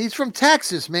 He's from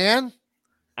Texas, man.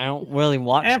 I don't really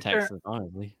watch Texas,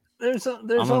 honestly. There's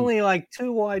only like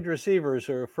two wide receivers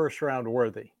who are first round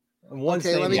worthy. One's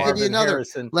let me give you another.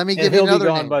 Harrison, let me give you another.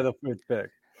 He'll be gone by the fifth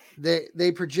pick.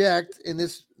 They project in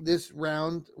this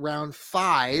round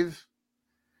 5.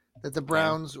 That the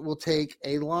Browns will take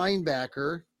a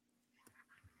linebacker,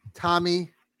 Tommy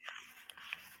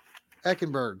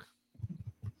Eckenberg.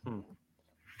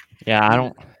 Yeah, I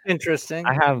don't. Interesting.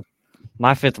 I have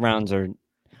my 5th rounds are.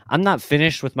 I'm not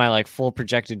finished with my full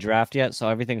projected draft yet, so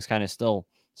everything's kind of still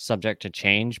subject to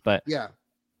change. But yeah,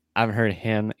 I haven't heard of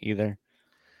him either.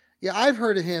 Yeah, I've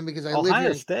heard of him because I live here.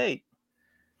 Ohio State.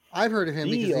 I've heard of him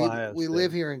because we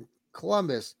live here in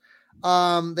Columbus.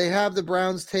 They have the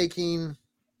Browns taking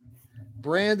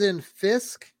Brandon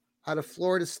Fisk out of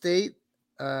Florida State,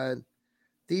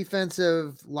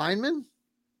 defensive lineman.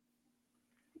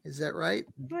 Is that right?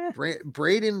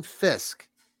 Braden Fisk.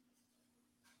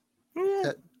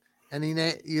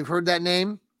 You've heard that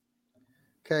name?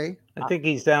 Okay. I think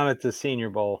he's down at the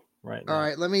Senior Bowl right now. All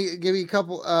right, let me give you a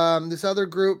couple. This other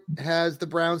group has the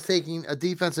Browns taking a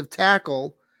defensive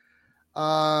tackle,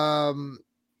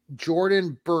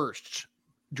 Jordan Birch,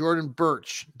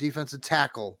 defensive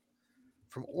tackle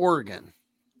from Oregon.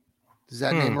 Does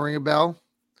that name ring a bell?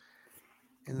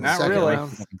 In the Not really.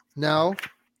 round? No.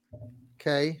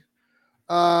 Okay.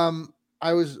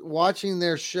 I was watching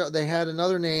their show. They had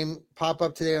another name pop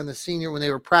up today on the Senior when they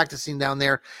were practicing down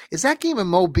there. Is that game in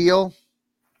Mobile?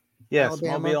 Yes,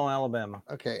 Alabama? Mobile, Alabama.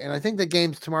 Okay, and I think the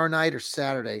game's tomorrow night or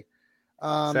Saturday.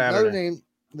 Saturday. Another name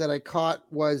that I caught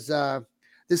was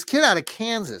This kid out of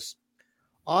Kansas,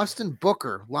 Austin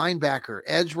Booker, linebacker,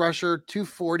 edge rusher,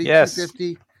 240, Yes.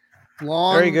 250.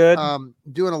 Long, Very good.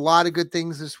 Doing a lot of good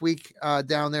things this week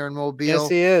down there in Mobile. Yes,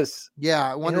 he is.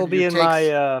 Yeah, I wonder He'll be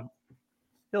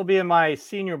in my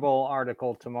Senior Bowl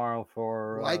article tomorrow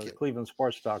for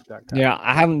ClevelandSportsTalk.com. Yeah,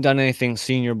 I haven't done anything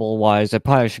Senior Bowl wise. I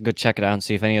probably should go check it out and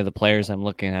see if any of the players I'm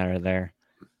looking at are there.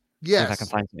 Yes, see if I can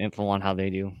find some info on how they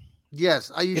do.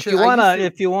 Yes, if you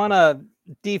want a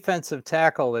defensive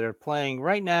tackle that are playing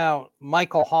right now,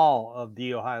 Michael Hall of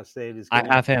the Ohio State is. I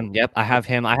have him. Yep, I have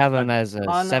him. I have him as a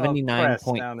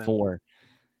 79.4.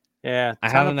 Yeah, I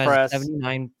have him as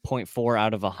 79.4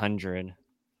 out of 100.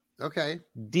 Okay.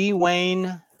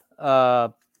 Dwayne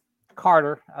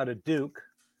Carter out of Duke.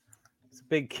 He's a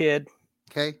big kid.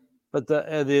 Okay. But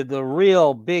the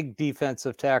real big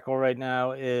defensive tackle right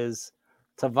now is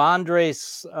Tavondre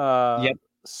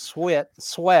Sweat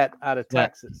out of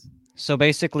Texas. So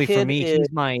basically, for me,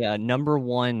 he's my number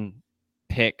one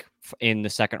pick in the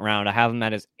second round. I have him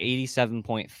at his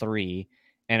 87.3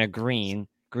 and a green.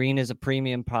 Green is a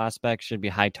premium prospect, should be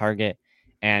high target,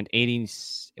 and 80.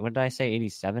 What did I say?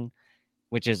 87,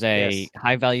 which is a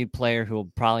high value player who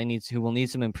will need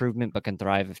some improvement, but can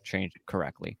thrive if trained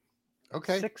correctly.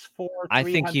 Okay. 6'4". I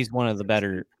think he's one of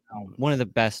the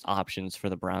best options for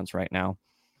the Browns right now.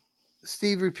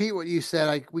 Steve, repeat what you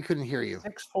said. We couldn't hear you.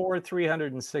 6'4",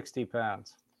 360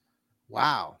 pounds.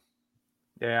 Wow.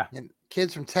 Yeah. And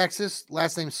kids from Texas,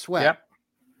 last name Sweat. Yep.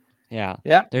 Yeah.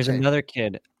 Yeah. There's another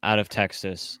kid out of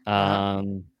Texas,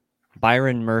 Byron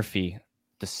Murphy,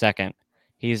 the second.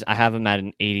 I have him at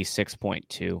an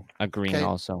 86.2, a green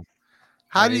also.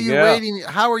 How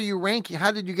are you ranking?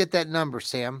 How did you get that number,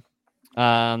 Sam?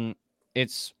 I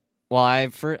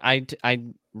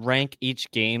rank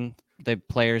each game the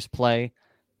players play.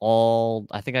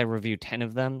 I think I reviewed 10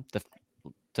 of them.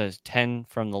 The 10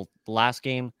 from the last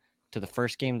game to the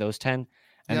first game, those 10.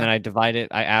 And then I divide it,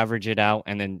 I average it out,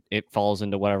 and then it falls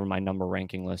into whatever my number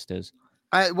ranking list is.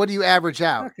 What do you average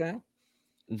out? Okay.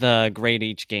 The grade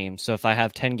each game. So if I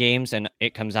have 10 games and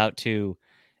it comes out to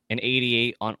an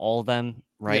 88 on all of them,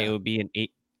 right? Yeah. It would be an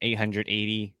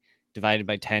 880 divided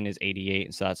by 10 is 88.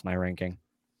 And so that's my ranking.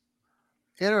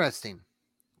 Interesting.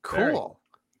 Cool.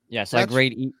 Yeah, so I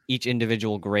grade each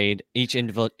individual grade, I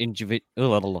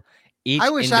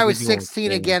wish I was 16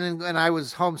 game. Again and I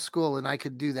was homeschooled and I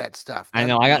could do that stuff. I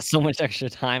know. I got so much extra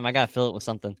time. I got to fill it with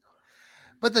something.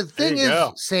 But the thing is,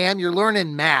 Sam, you're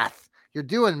learning math. You're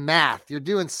doing math. You're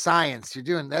doing science.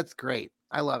 That's great.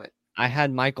 I love it. I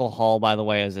had Michael Hall, by the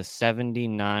way, as a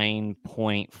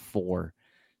 79.4.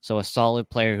 So a solid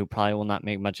player who probably will not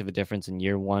make much of a difference in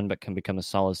year one, but can become a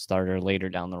solid starter later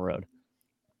down the road.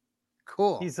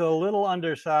 Cool. He's a little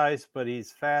undersized, but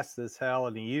he's fast as hell,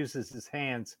 and he uses his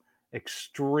hands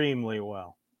extremely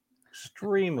well.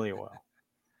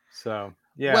 So,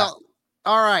 yeah. Well,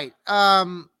 all right.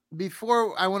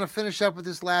 Before I want to finish up with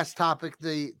this last topic,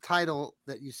 the title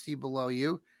that you see below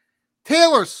you,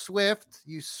 Taylor Swift,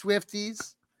 you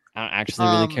Swifties. I don't actually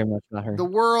really care much about her. The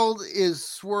world is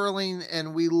swirling,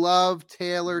 and we love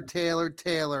Taylor.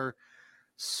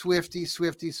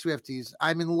 Swifties.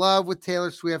 I'm in love with Taylor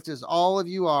Swift, as all of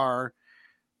you are.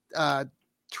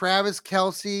 Travis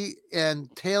Kelce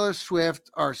and Taylor Swift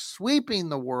are sweeping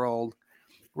the world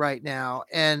right now,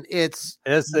 and it's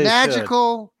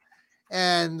magical,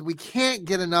 and we can't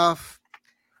get enough,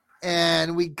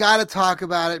 and we got to talk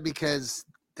about it because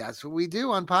that's what we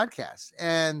do on podcasts.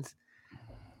 And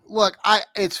look,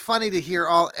 it's funny to hear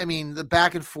the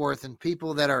back and forth and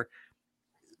people that are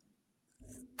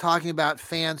talking about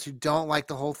fans who don't like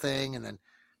the whole thing and then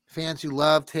fans who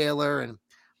love Taylor. And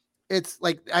it's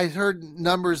like, I heard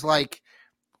numbers like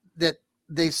that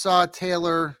they saw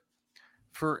Taylor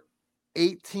for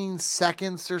 18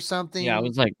 seconds or something. Yeah, it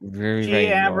was like very, she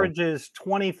very averages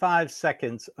 25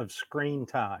 seconds of screen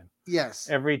time. Yes.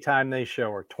 Every time they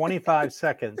show her 25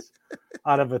 seconds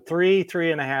out of a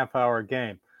 3.5 hour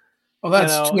game. Well,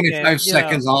 that's 25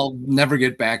 seconds I'll never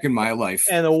get back in my life.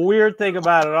 And the weird thing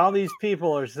about it, all these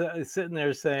people are sitting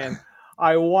there saying,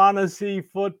 I want to see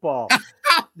football.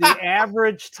 The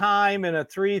average time in a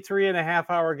 3.5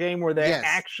 hour game where they're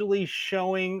actually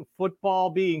showing football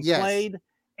being played,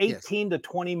 18 to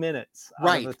 20 minutes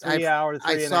out of a 3 hour,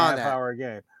 3.5 hour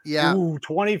game. Yeah. Ooh,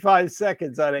 25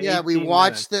 seconds out of 18 we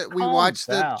watched minutes. we watched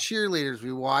the cheerleaders,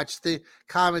 we watched the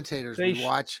commentators, they we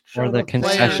watch the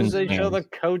concessions. They show the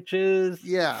coaches.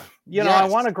 Yeah. I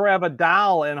want to grab a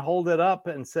doll and hold it up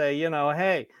and say,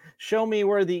 hey, show me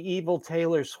where the evil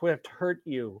Taylor Swift hurt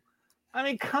you. I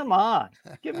mean, come on,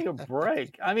 give me a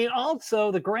break. I mean,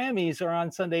 also the Grammys are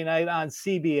on Sunday night on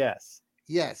CBS.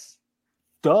 Yes.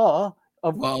 Duh.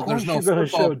 Well, there's no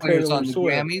football players on the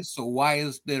Grammys, so why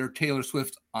is there Taylor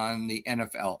Swift on the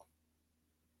NFL?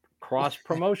 Cross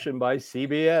promotion by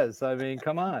CBS. I mean,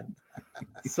 come on.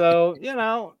 So,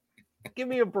 give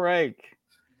me a break.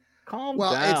 Calm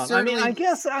down. I mean, I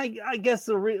guess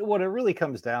what it really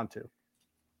comes down to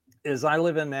is I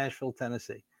live in Nashville,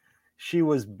 Tennessee. She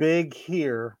was big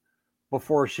here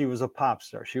before she was a pop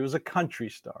star. She was a country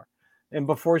star. And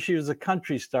before she was a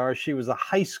country star, she was a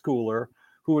high schooler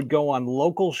who would go on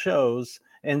local shows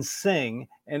and sing.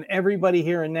 And everybody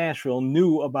here in Nashville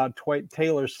knew about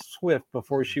Taylor Swift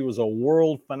before she was a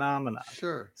world phenomenon.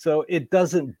 Sure. So it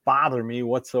doesn't bother me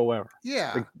whatsoever.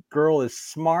 Yeah. The girl is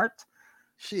smart.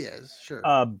 She is, sure.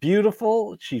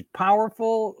 Beautiful. She's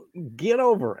powerful. Get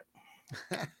over it.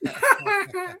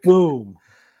 Boom.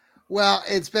 Well,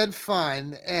 it's been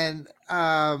fun, and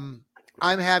I'm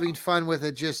having fun with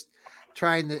it, just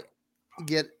trying to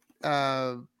get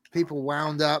people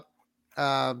wound up.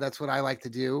 That's what I like to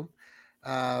do.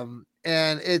 And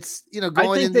it's, going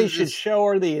I think they should show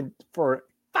her for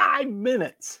 5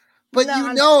 minutes. But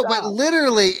but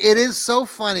literally it is so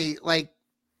funny. Like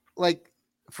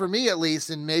for me at least,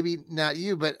 and maybe not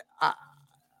you, but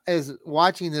as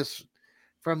watching this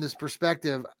from this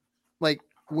perspective, like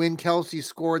when Kelsey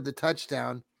scored the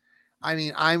touchdown, I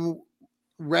mean, I'm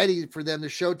ready for them to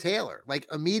show Taylor like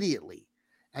immediately.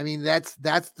 I mean, that's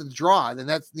the draw, and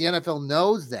that's the NFL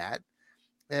knows that.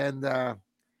 And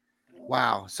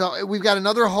wow. So we've got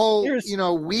another whole,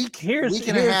 week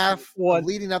and a half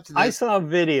leading up to this. I saw a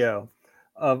video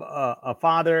of a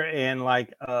father and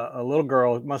like a little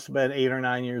girl, must have been 8 or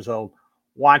 9 years old,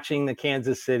 watching the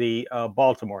Kansas City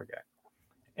Baltimore game.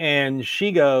 And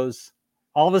she goes,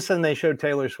 all of a sudden they showed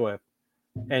Taylor Swift,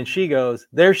 and she goes,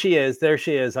 there she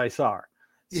is, I saw her.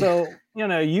 So,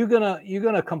 you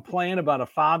gonna complain about a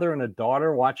father and a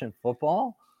daughter watching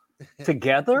football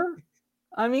together?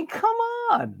 I mean, come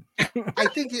on. I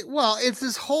think it's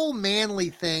this whole manly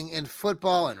thing in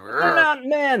football, and they're not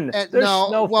men. They're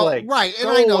snowflakes. Well, right. And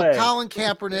I know away. Colin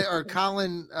Kaepernick or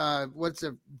Colin,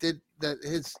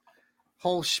 his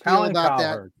whole spiel about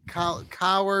Cowherd. that.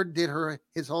 Cowherd did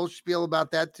his whole spiel about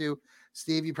that too.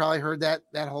 Steve, you probably heard that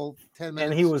whole 10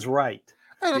 minutes. And he was right.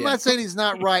 And I'm not saying he's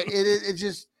not right.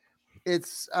 It's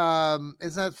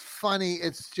not funny.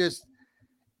 It's just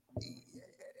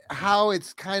how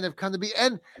it's kind of come to be.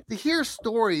 And to hear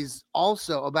stories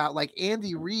also about like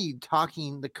Andy Reid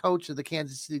talking, the coach of the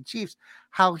Kansas City Chiefs,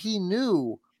 how he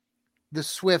knew the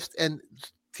Swift and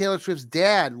Taylor Swift's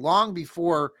dad long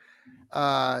before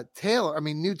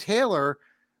knew Taylor,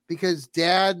 because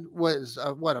dad was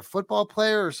a football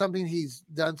player or something. He's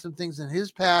done some things in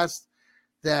his past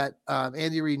that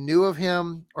Andy Reid knew of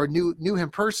him or knew him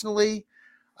personally.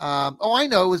 I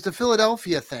know it was the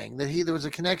Philadelphia thing that there was a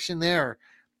connection there,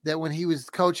 that when he was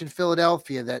coach in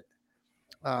Philadelphia, that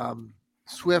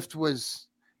Swift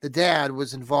the dad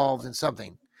was involved in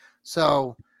something.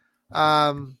 So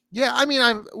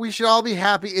we should all be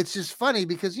happy. It's just funny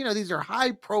because, these are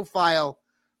high profile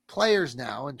players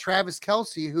now, and Travis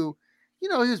Kelce, who,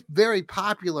 is very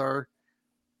popular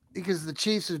because the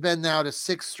Chiefs have been now to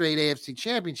 6 straight AFC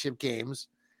championship games.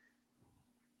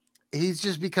 He's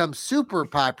just become super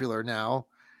popular now.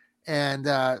 And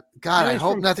God, I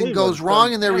hope nothing goes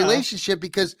wrong in their relationship,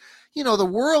 because, the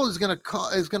world is going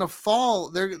to fall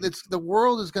there. The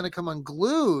world is going to come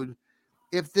unglued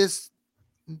if this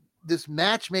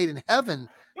match made in heaven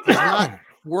does not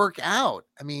work out.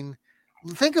 I mean,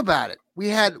 think about it.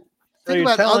 Think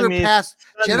about other past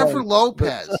Jennifer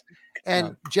Lopez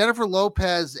and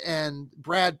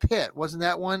Brad Pitt. Wasn't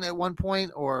that one at one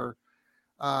point, or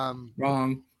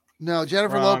wrong? No,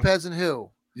 Jennifer Lopez and who?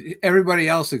 Everybody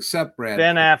else except Brad.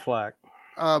 Ben Affleck.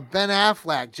 Ben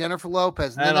Affleck, Jennifer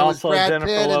Lopez, and then there was Brad Jennifer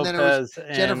Pitt, Lopez, and then it was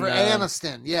Jennifer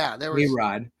Aniston. Yeah, there was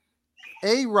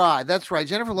A-Rod. That's right.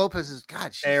 Jennifer Lopez is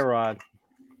A-Rod.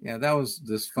 Yeah, that was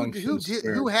dysfunction.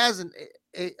 Who hasn't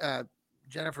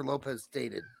Jennifer Lopez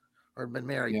dated or been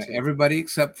married to? Everybody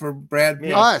except for Brad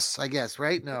Pitt. Us, I guess,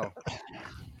 right? No.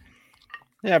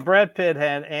 Yeah, Brad Pitt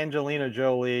had Angelina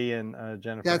Jolie and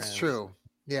Jennifer. That's true.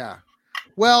 Yeah.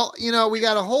 Well, we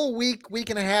got a whole week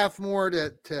and a half more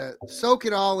to soak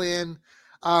it all in.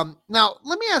 Now,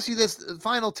 let me ask you this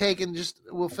final take, and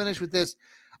we'll finish with this.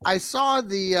 I saw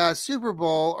the Super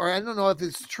Bowl, or I don't know if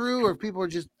it's true or if people are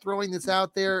just throwing this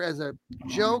out there as a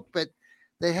joke, but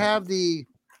they have the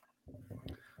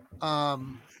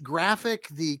graphic,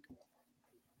 the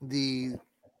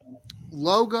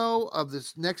logo of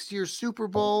this next year's Super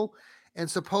Bowl,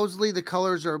 and supposedly the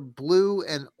colors are blue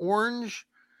and orange.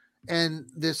 And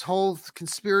this whole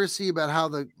conspiracy about how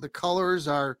the colors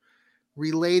are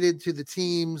related to the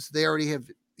teams. They already have,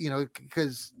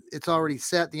 because it's already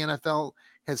set. The NFL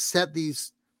has set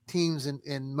these teams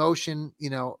in motion,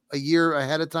 a year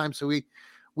ahead of time. So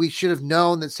we should have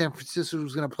known that San Francisco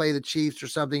was going to play the Chiefs or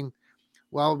something.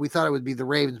 Well, we thought it would be the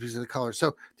Ravens because of the color.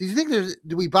 So do you think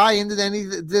do we buy into any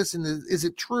of this? And is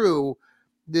it true,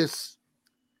 this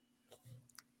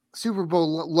Super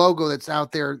Bowl logo that's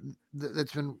out there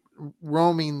that's been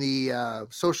roaming the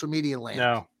social media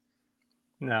land?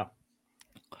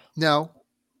 No,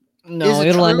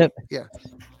 it'll end up. Yeah.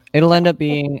 It'll end up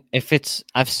being,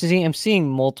 I'm seeing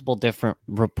multiple different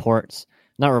reports,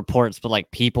 not reports, but like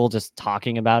people just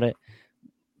talking about it.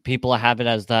 People have it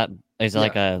as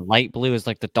like a light blue is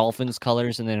like the Dolphins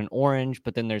colors, and then an orange.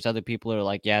 But then there's other people who are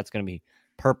like, yeah, it's going to be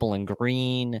purple and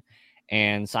green.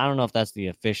 And so I don't know if that's the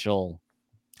official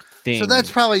thing. So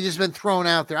that's probably just been thrown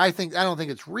out there. I don't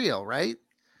think it's real, right?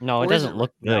 No, it doesn't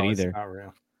look good either. It's not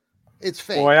real. It's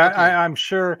fake. Boy, okay.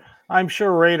 I'm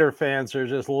sure Raider fans are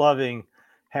just loving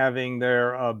having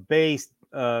their Bay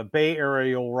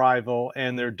Area rival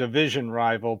and their division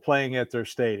rival playing at their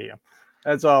stadium.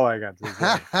 That's all I got to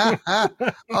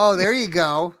say. Oh, there you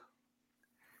go,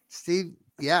 Steve.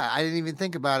 Yeah, I didn't even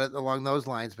think about it along those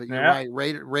lines, but you're right.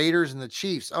 Raiders and the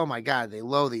Chiefs. Oh my God, they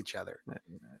loathe each other.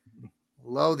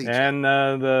 And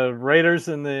the Raiders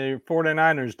and the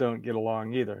 49ers don't get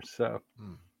along either. So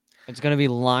it's going to be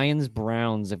Lions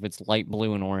Browns if it's light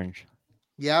blue and orange.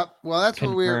 Yep. Well, that's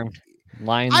confirmed. What we're.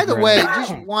 Lions. Either Browns. way,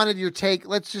 just wanted your take.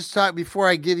 Let's just talk before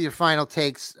I give you final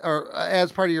takes, or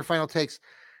as part of your final takes.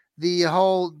 The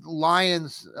whole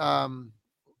Lions,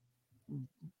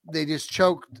 they just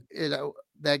choked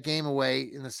that game away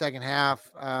in the second half,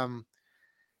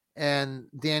 and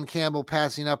Dan Campbell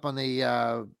passing up on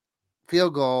the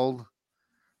field goal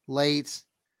late.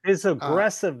 His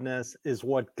aggressiveness is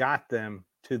what got them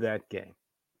to that game.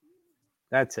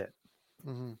 That's it.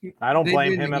 Mm-hmm. I don't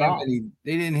blame him at all.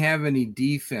 They didn't have any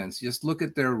defense. Just look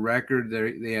at their record.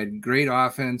 They had great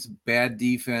offense, bad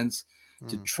defense.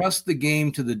 To trust the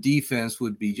game to the defense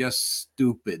would be just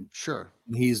stupid. Sure.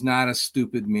 He's not a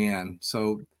stupid man.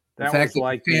 So the That fact was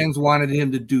that the fans wanted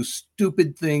him to do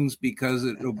stupid things because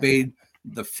it obeyed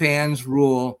the fans'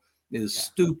 rule is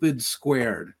stupid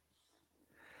squared.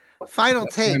 Final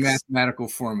That's takes. my mathematical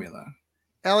formula.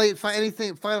 Elliot,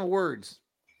 anything, final words?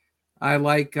 I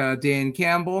like Dan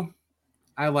Campbell.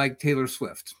 I like Taylor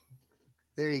Swift.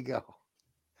 There you go.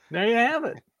 There you have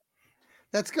it.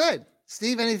 That's good.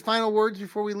 Steve, any final words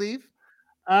before we leave?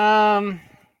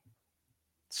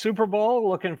 Super Bowl,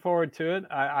 looking forward to it.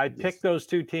 I picked those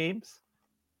two teams.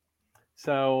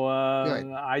 So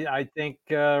I think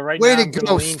right now. Way to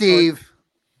go, Steve.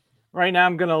 Right now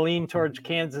I'm going to lean towards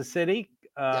Kansas City.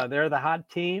 They're the hot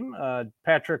team.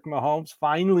 Patrick Mahomes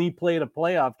finally played a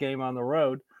playoff game on the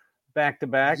road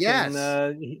back-to-back. Yes.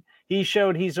 And he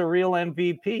showed he's a real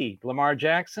MVP. Lamar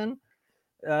Jackson,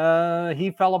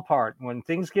 he fell apart. When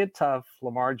things get tough,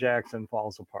 Lamar Jackson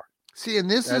falls apart. See,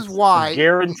 and that's is why a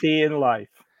guarantee in life.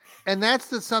 And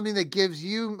that's something that gives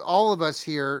you, all of us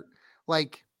here,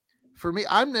 like, for me,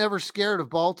 I'm never scared of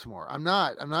Baltimore. I'm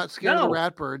not scared of the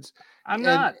Ratbirds. I'm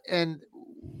not. And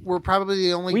we're probably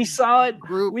the only we saw it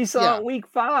group. We saw it week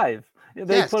 5.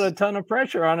 They put a ton of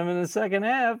pressure on him in the second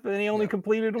half, and he only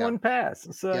completed one pass.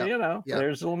 So,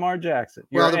 there's Lamar Jackson.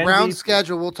 Well, the Browns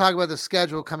schedule, we'll talk about the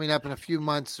schedule coming up in a few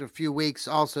months or a few weeks.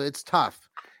 Also, it's tough,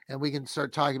 and we can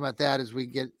start talking about that as we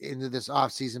get into this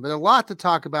offseason. But a lot to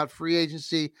talk about: free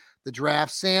agency, the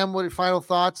draft. Sam, what are your final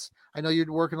thoughts? I know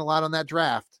you're working a lot on that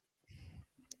draft.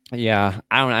 Yeah,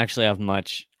 I don't actually have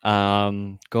much.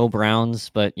 Go Browns,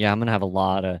 but I'm gonna have a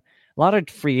lot of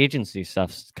free agency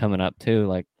stuff coming up too.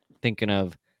 Like thinking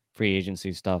of free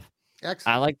agency stuff.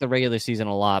 Excellent. I like the regular season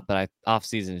a lot, but off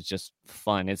season is just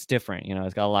fun. It's different,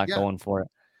 it's got a lot going for it.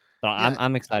 So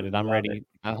I'm excited. I'm ready.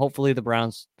 Hopefully the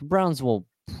Browns will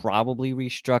probably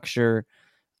restructure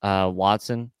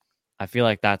Watson. I feel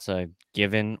like that's a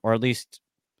given, or at least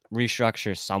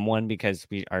restructure someone because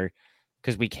we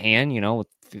can,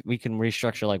 we can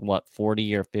restructure like what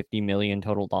 40 or 50 million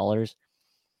total dollars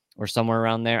or somewhere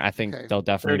around there. I think they'll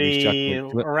definitely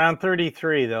restructure around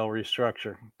 33. They'll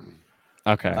restructure.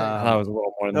 Okay, that was a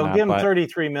little more than they'll that. They'll give them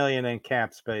 33 million in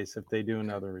cap space if they do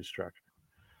another restructure.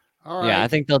 All right. Yeah, I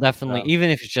think they'll definitely, even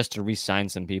if it's just to re-sign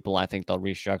some people, I think they'll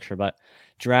restructure. But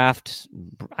draft,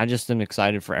 I just am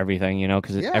excited for everything,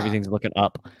 because everything's looking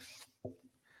up.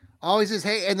 Always is.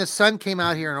 Hey, and the sun came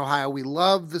out here in Ohio. We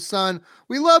love the sun.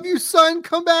 We love you, sun.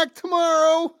 Come back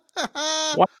tomorrow.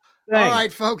 All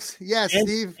right, folks. Yes,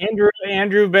 Steve.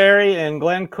 Andrew Berry and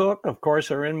Glenn Cook, of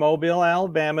course, are in Mobile,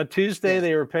 Alabama. Tuesday,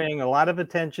 they were paying a lot of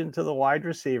attention to the wide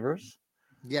receivers.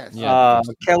 Yes.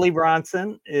 Kelly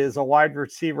Bronson is a wide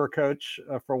receiver coach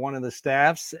for one of the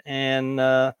staffs, and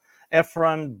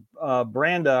Efron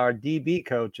Branda, our DB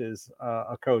coach, is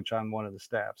a coach on one of the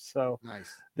staffs. So nice.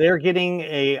 They're getting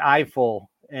a eyeful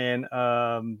and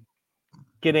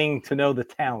getting to know the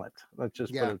talent. Let's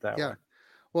just put it that way.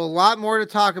 Well, a lot more to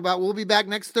talk about. We'll be back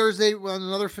next Thursday on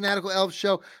another Fanatical Elfz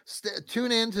Show.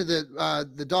 Tune in to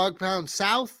the Dog Pound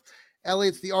South.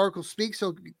 Elliot's The Oracle Speaks.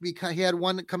 So he had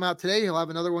one come out today. He'll have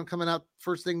another one coming out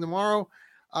first thing tomorrow.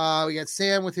 We got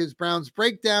Sam with his Browns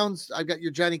breakdowns. I've got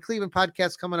your Johnny Cleveland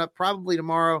podcast coming up probably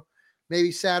tomorrow,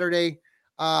 maybe Saturday.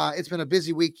 It's been a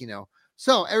busy week,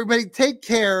 So everybody take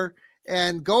care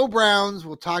and go Browns.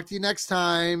 We'll talk to you next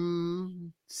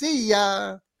time. See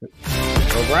ya.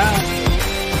 Go Browns.